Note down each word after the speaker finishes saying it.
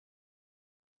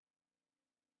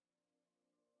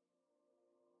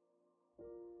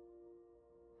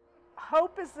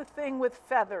Hope is the thing with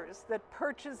feathers that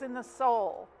perches in the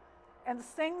soul and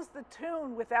sings the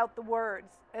tune without the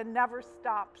words and never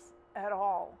stops at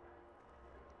all.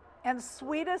 And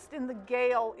sweetest in the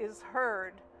gale is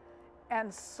heard,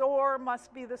 and sore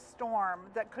must be the storm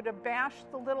that could abash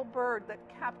the little bird that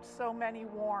kept so many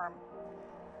warm.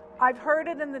 I've heard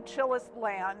it in the chillest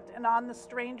land and on the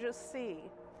strangest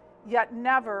sea, yet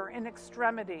never in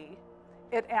extremity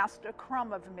it asked a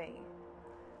crumb of me.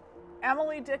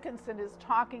 Emily Dickinson is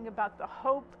talking about the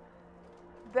hope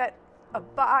that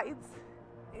abides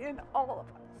in all of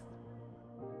us.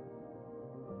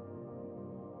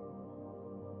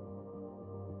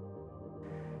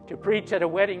 To preach at a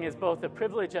wedding is both a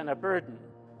privilege and a burden.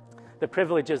 The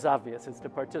privilege is obvious. It's to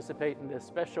participate in this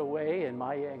special way in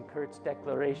Maija and Kurt's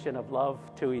declaration of love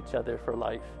to each other for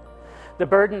life. The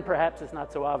burden, perhaps, is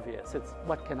not so obvious. It's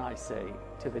what can I say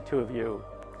to the two of you?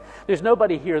 There's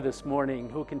nobody here this morning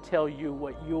who can tell you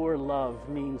what your love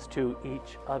means to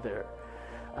each other.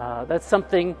 That's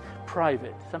something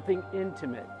private, something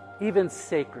intimate, even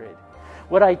sacred.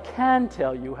 What I can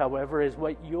tell you, however, is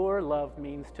what your love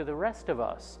means to the rest of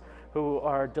us who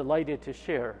are delighted to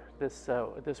share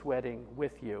this wedding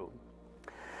with you.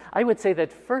 I would say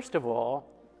that, first of all,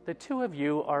 the two of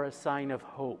you are a sign of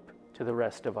hope to the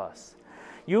rest of us.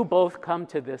 You both come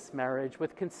to this marriage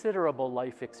with considerable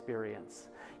life experience.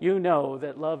 You know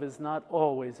that love is not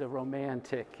always a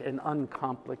romantic and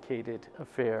uncomplicated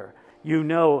affair. You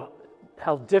know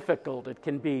how difficult it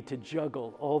can be to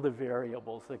juggle all the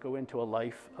variables that go into a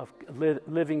life of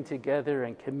living together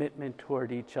and commitment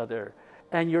toward each other.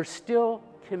 And you're still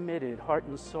committed, heart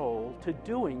and soul, to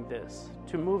doing this,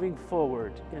 to moving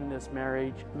forward in this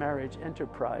marriage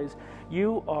enterprise.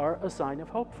 You are a sign of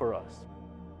hope for us.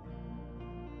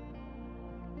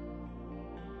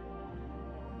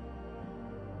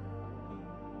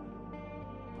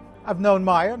 I've known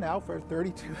Maija now for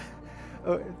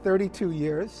 32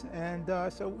 years, and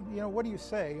so, what do you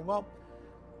say? Well,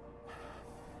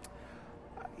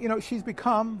 she's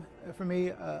become, for me,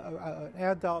 an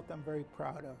adult I'm very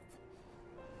proud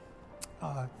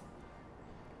of.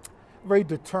 Very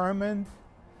determined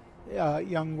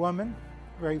young woman,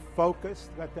 very focused,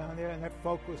 got down there, and that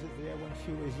focus is there when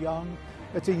she was young.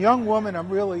 It's a young woman I'm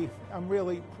really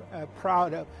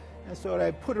proud of, and so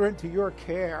I put her into your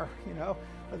care,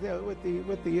 with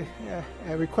the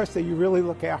request that you really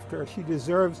look after her. She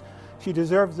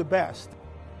deserves the best.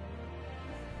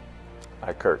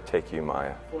 I, Kurt, take you,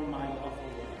 Maija, For my lawful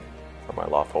wife. for my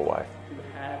lawful wife, To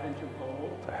have and to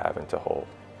hold. to have and to hold,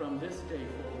 From this day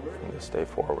forward. from this day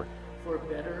forward, For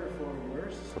better, for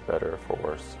worse. for better or for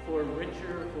worse, For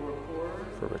richer, for poorer.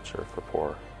 for richer or for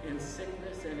poorer, In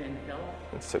sickness and in health.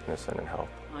 in sickness and in health,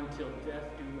 Until death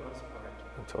do us part.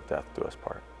 until death do us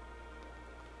part.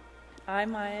 I,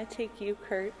 Maija, take you,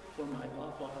 Kurt, For my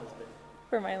lawful husband.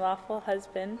 for my lawful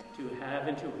husband, To have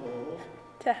and to hold.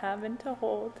 to have and to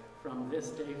hold, From this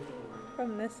day forward.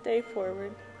 from this day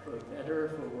forward, For better,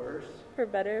 for worse. for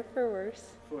better, for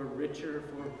worse, For richer,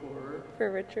 for poorer.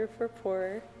 for richer, for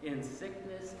poorer, In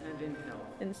sickness and in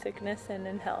health. in sickness and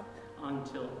in health,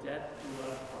 Until death do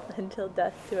us part. until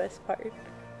death do us part.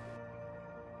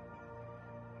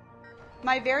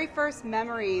 My very first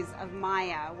memories of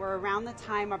Maija were around the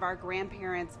time of our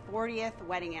grandparents' 40th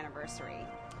wedding anniversary.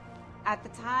 At the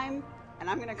time, and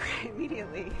I'm going to cry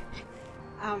immediately,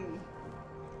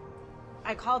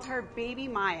 I called her Baby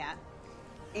Maija,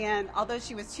 and although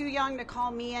she was too young to call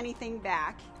me anything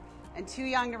back and too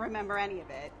young to remember any of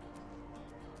it,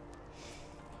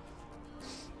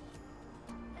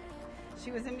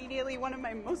 she was immediately one of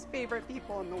my most favorite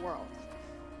people in the world.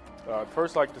 I'd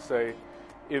first like to say,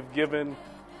 if given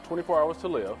 24 hours to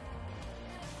live,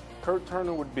 Kurt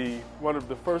Turner would be one of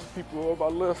the first people on my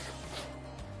list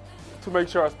to make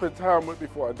sure I spent time with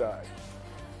before I died.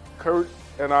 Kurt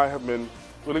and I have been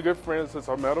really good friends since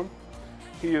I met him.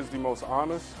 He is the most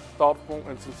honest, thoughtful,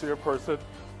 and sincere person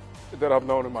that I've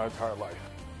known in my entire life.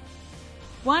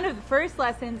 One of the first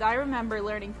lessons I remember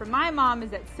learning from my mom is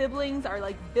that siblings are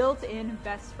like built-in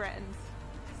best friends.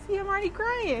 See, I'm already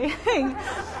crying.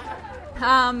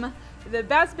 The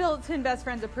best built-in best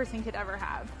friends a person could ever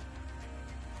have.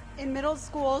 In middle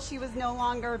school, she was no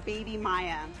longer Baby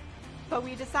Maija, but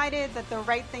we decided that the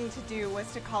right thing to do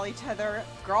was to call each other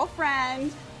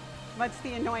girlfriend, much to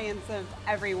the annoyance of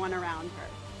everyone around her.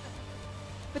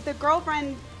 But the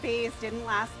girlfriend phase didn't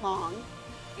last long,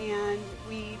 and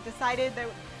we decided that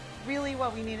really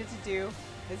what we needed to do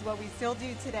is what we still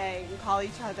do today and call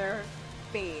each other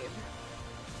babe.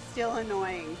 Still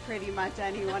annoying pretty much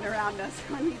anyone around us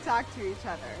when we talk to each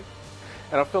other.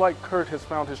 And I feel like Kurt has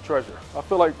found his treasure. I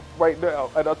feel like right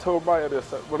now, and I told Maija this,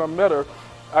 that when I met her,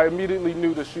 I immediately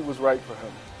knew that she was right for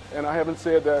him. And I haven't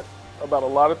said that about a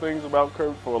lot of things about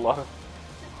Kurt for a lot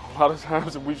of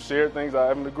times that we've shared things I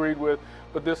haven't agreed with,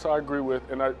 but this I agree with,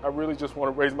 and I really just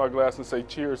want to raise my glass and say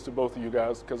cheers to both of you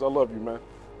guys, because I love you, man.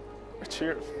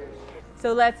 Cheers.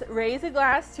 So let's raise a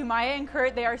glass to Maija and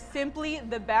Kurt. They are simply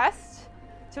the best.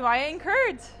 To Maija and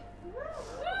Kurt.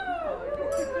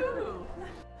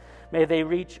 May they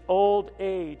reach old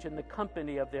age in the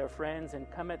company of their friends and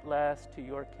come at last to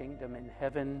your kingdom in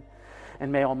heaven.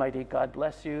 And may Almighty God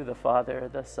bless you, the Father,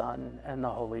 the Son, and the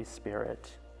Holy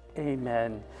Spirit.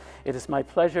 Amen. It is my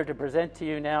pleasure to present to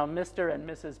you now Mr. and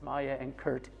Mrs. Maija and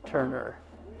Kurt Turner.